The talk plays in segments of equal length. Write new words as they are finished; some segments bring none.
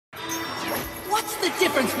What's the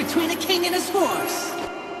difference between a king and his horse?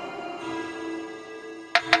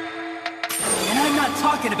 And I'm not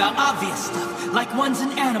talking about obvious stuff, like one's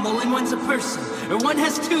an animal and one's a person, or one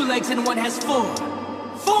has 2 legs and one has 4.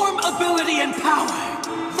 Form, ability, and power.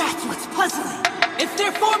 That's what's puzzling. If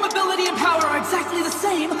their form, ability, and power are exactly the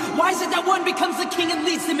same, why is it that one becomes the king and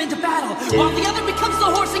leads them into battle, while the other becomes the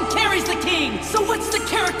horse and carries the king? So what's the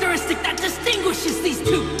characteristic that distinguishes these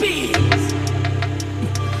 2 beings?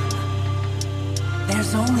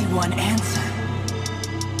 There's only one answer.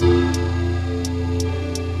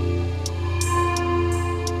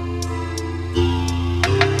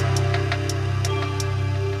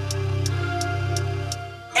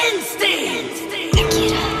 Instinct!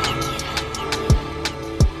 AKIRA.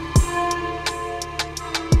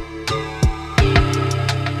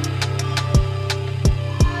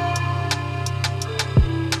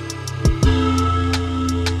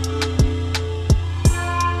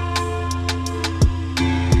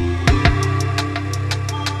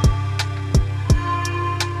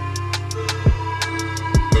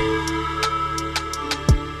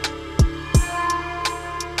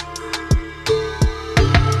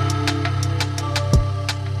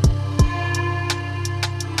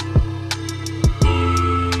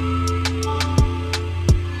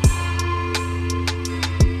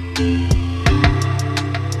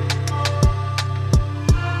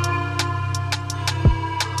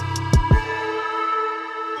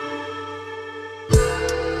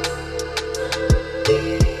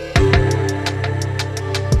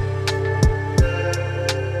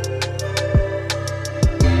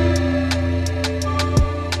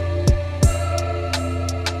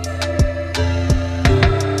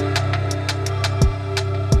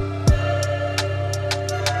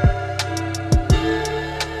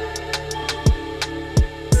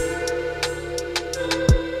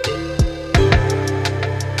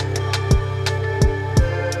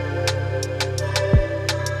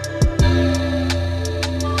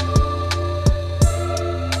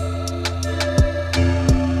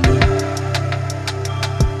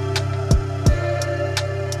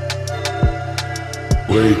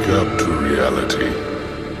 Wake up to reality.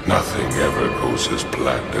 Nothing ever goes as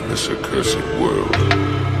planned in this accursed world.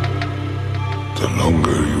 The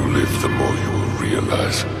longer you live, the more you will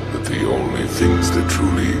realize that the only things that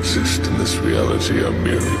truly exist in this reality are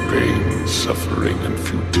merely pain, suffering, and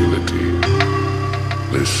futility.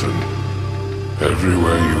 Listen.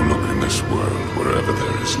 Everywhere you look in this world, wherever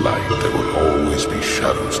there is light, there will always be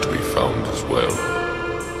shadows to be found as well.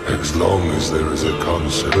 As long as there is a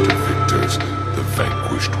concept of victors, the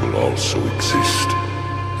vanquished will also exist.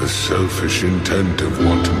 The selfish intent of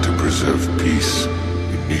wanting to preserve peace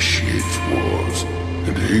initiates wars,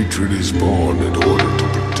 and hatred is born in order to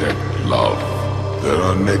protect love. There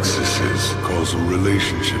are nexuses, causal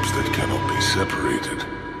relationships that cannot be separated.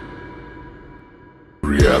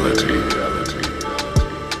 Reality